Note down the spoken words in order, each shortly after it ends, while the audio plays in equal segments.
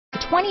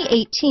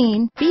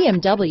2018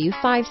 BMW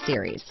 5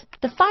 Series.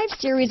 The 5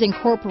 Series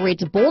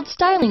incorporates bold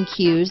styling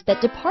cues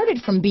that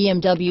departed from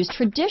BMW's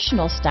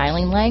traditional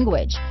styling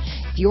language.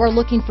 If you are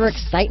looking for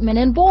excitement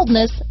and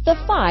boldness, the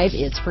 5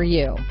 is for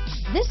you.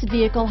 This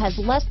vehicle has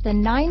less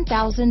than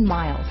 9,000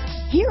 miles.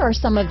 Here are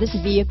some of this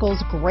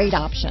vehicle's great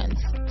options: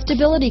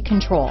 stability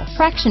control,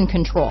 traction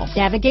control,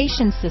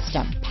 navigation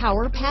system,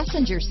 power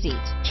passenger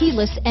seat,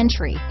 keyless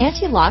entry,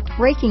 anti-lock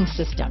braking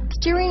system,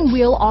 steering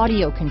wheel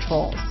audio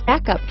controls,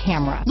 backup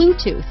camera,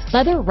 Bluetooth,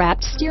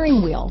 leather-wrapped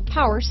steering wheel,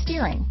 power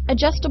steering,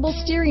 adjustable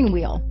steering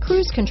wheel,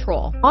 cruise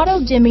control,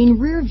 auto-dimming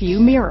rear-view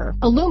mirror,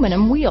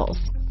 aluminum wheels,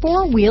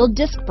 four-wheel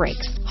disc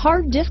brakes,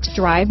 hard disk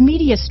drive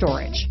media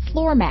storage,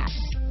 floor mats,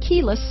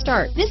 keyless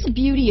start. This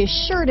beauty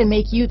is sure to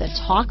make you the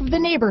talk of the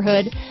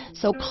neighborhood,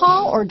 so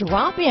call or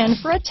drop in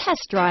for a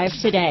test drive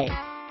today.